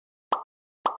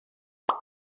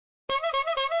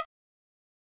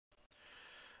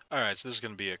Alright, so this is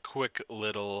going to be a quick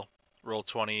little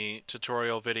Roll20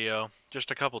 tutorial video. Just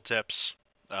a couple tips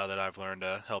that I've learned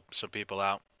to help some people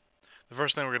out. The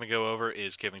first thing we're going to go over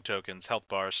is giving tokens health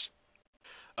bars.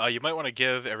 You might want to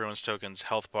give everyone's tokens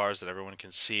health bars that everyone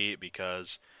can see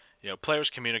because, players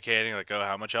communicating like, oh,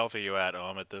 how much health are you at? Oh,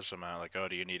 I'm at this amount. Like, oh,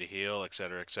 do you need a heal,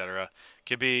 etc., etc.,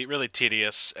 can be really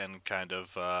tedious and kind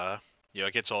of,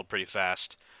 it gets old pretty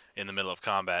fast in the middle of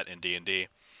combat in D&D.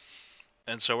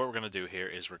 And so what we're going to do here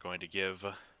is we're going to give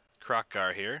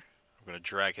Krokgar here, we're going to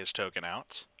drag his token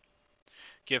out,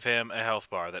 give him a health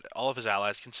bar that all of his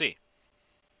allies can see.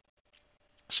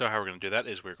 So how we're going to do that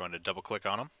is we're going to double click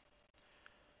on him.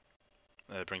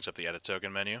 That brings up the edit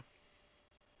token menu.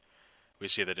 We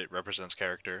see that it represents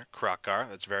character Krokgar.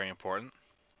 That's very important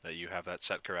that you have that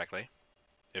set correctly.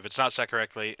 If it's not set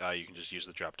correctly, you can just use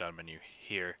the drop down menu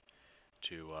here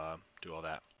to do all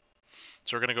that.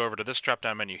 So we're going to go over to this drop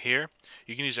down menu here.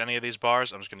 You can use any of these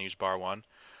bars. I'm just going to use bar 1.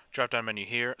 Drop down menu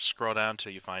here, scroll down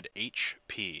till you find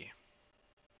HP.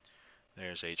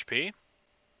 There's HP.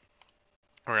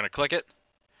 We're going to click it,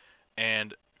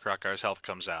 and Krokgar's health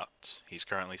comes out. He's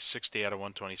currently 60 out of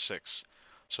 126.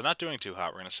 So not doing too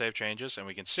hot. We're going to save changes, and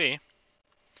we can see,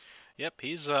 yep,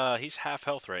 he's half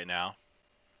health right now.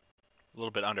 A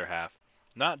little bit under half.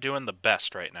 Not doing the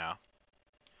best right now.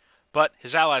 But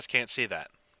his allies can't see that.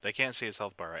 They can't see his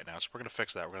health bar right now, so we're going to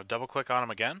fix that. We're going to double click on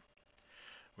him again.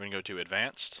 We're going to go to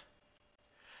Advanced,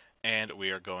 and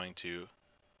we are going to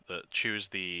choose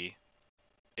the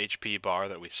HP bar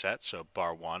that we set, so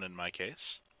bar 1 in my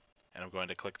case, and I'm going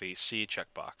to click the C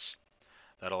checkbox.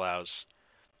 That allows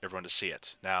everyone to see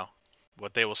it. Now,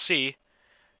 what they will see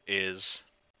is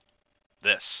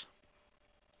this.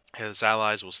 His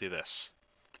allies will see this.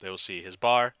 They will see his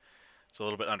bar. It's a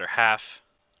little bit under half,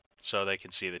 so they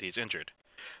can see that he's injured.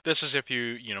 This is if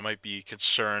you might be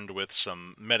concerned with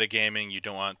some metagaming. You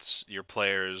don't want your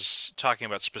players talking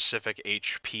about specific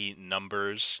HP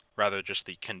numbers, rather just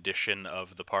the condition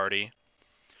of the party.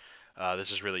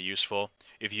 This is really useful.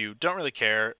 If you don't really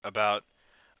care about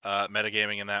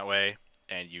metagaming in that way,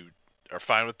 and you are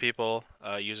fine with people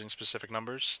using specific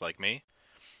numbers, like me,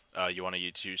 you want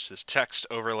to use this text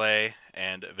overlay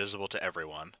and visible to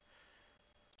everyone.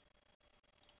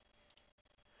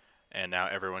 And now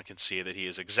everyone can see that he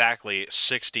is exactly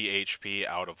 60 HP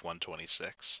out of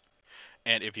 126.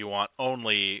 And if you want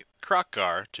only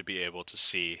Krokgar to be able to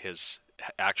see his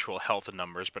actual health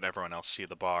numbers, but everyone else see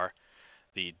the bar,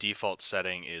 the default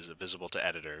setting is visible to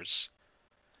editors.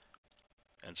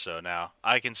 And so now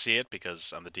I can see it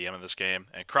because I'm the DM of this game,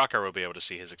 and Krokgar will be able to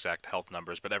see his exact health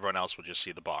numbers, but everyone else will just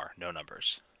see the bar, no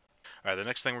numbers. Alright, the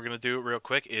next thing we're going to do real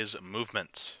quick is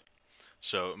movement.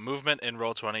 So movement in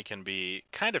Roll20 can be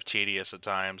kind of tedious at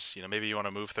times. Maybe you want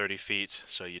to move 30 feet,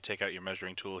 so you take out your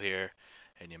measuring tool here,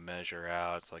 and you measure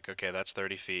out. It's like, okay, that's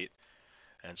 30 feet.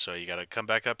 And so you got to come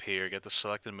back up here, get the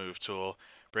selected move tool,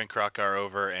 bring Krokgar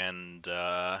over, and,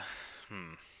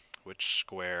 which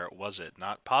square was it?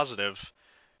 Not positive,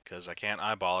 because I can't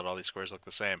eyeball it. All these squares look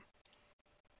the same.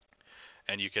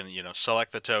 And you can,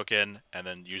 select the token, and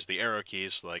then use the arrow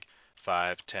keys, like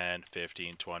 5, 10,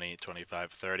 15, 20,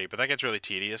 25, 30, but that gets really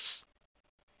tedious.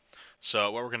 So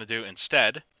what we're going to do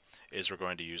instead is we're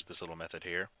going to use this little method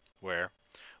here where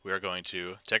we are going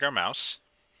to take our mouse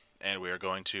and we are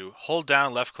going to hold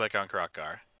down left click on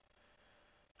Krokgar.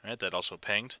 Alright, that also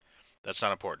pinged. That's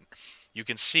not important. You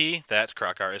can see that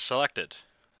Krokgar is selected,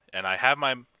 and I have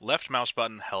my left mouse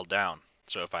button held down.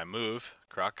 So if I move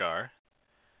Krokgar,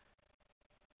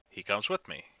 he comes with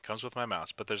me, comes with my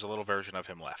mouse, but there's a little version of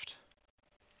him left.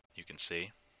 You can see.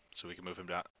 So we can move him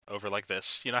down over like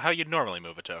this. You know how you'd normally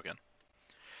move a token.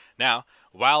 Now,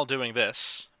 while doing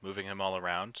this, moving him all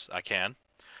around,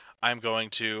 I'm going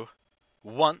to,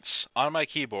 once on my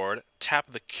keyboard, tap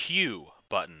the Q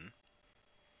button.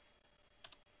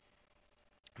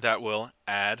 That will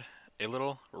add a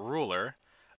little ruler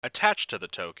attached to the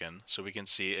token so we can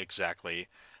see exactly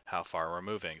how far we're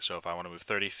moving. So if I want to move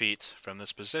 30 feet from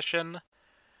this position,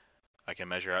 I can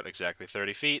measure out exactly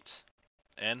 30 feet.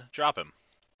 And drop him.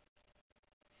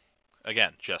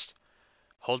 Again, just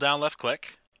hold down left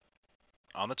click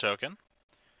on the token,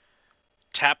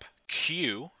 tap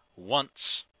Q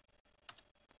once,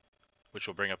 which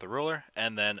will bring up the ruler,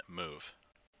 and then move.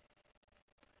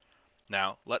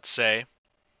 Now, let's say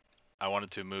I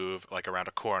wanted to move like around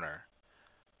a corner.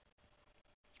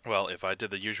 Well, if I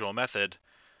did the usual method,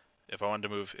 if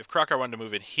Krokgar wanted to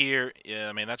move in here,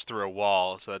 that's through a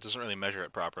wall, so that doesn't really measure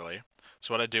it properly.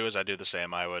 So what I do is I do the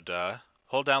same. I would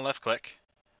hold down left click,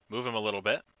 move him a little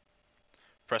bit,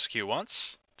 press Q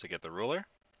once to get the ruler,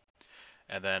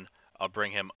 and then I'll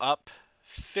bring him up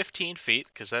 15 feet,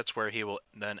 because that's where he will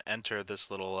then enter this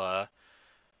little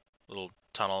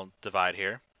tunnel divide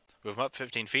here. Move him up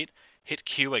 15 feet, hit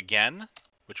Q again,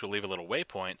 which will leave a little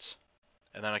waypoint,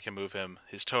 and then I can move him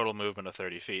his total movement of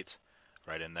 30 feet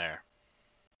right in there.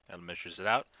 That measures it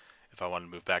out. If I want to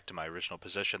move back to my original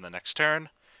position the next turn,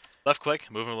 left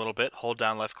click, move him a little bit, hold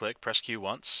down left click, press Q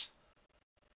once,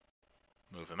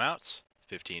 move him out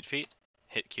 15 feet,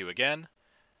 hit Q again,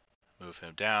 move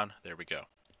him down, there we go.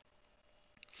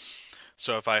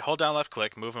 So if I hold down left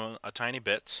click, move him a tiny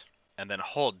bit, and then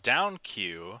hold down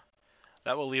Q,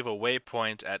 that will leave a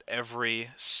waypoint at every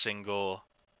single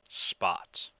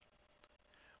spot,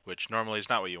 which normally is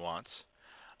not what you want.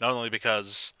 Not only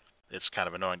because it's kind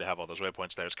of annoying to have all those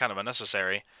waypoints there, it's kind of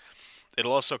unnecessary.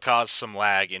 It'll also cause some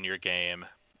lag in your game,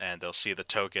 and they'll see the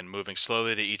token moving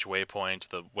slowly to each waypoint.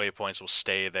 The waypoints will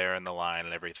stay there in the line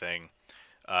and everything.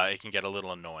 It can get a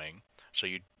little annoying, so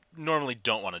you normally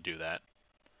don't want to do that.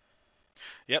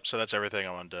 Yep, so that's everything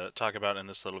I wanted to talk about in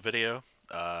this little video.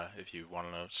 If you want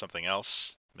to know something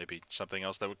else, maybe something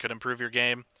else that could improve your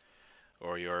game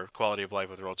or your quality of life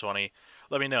with Roll20,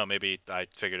 let me know. Maybe I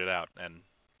figured it out and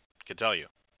could tell you.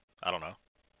 I don't know.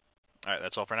 Alright,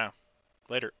 that's all for now.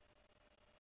 Later.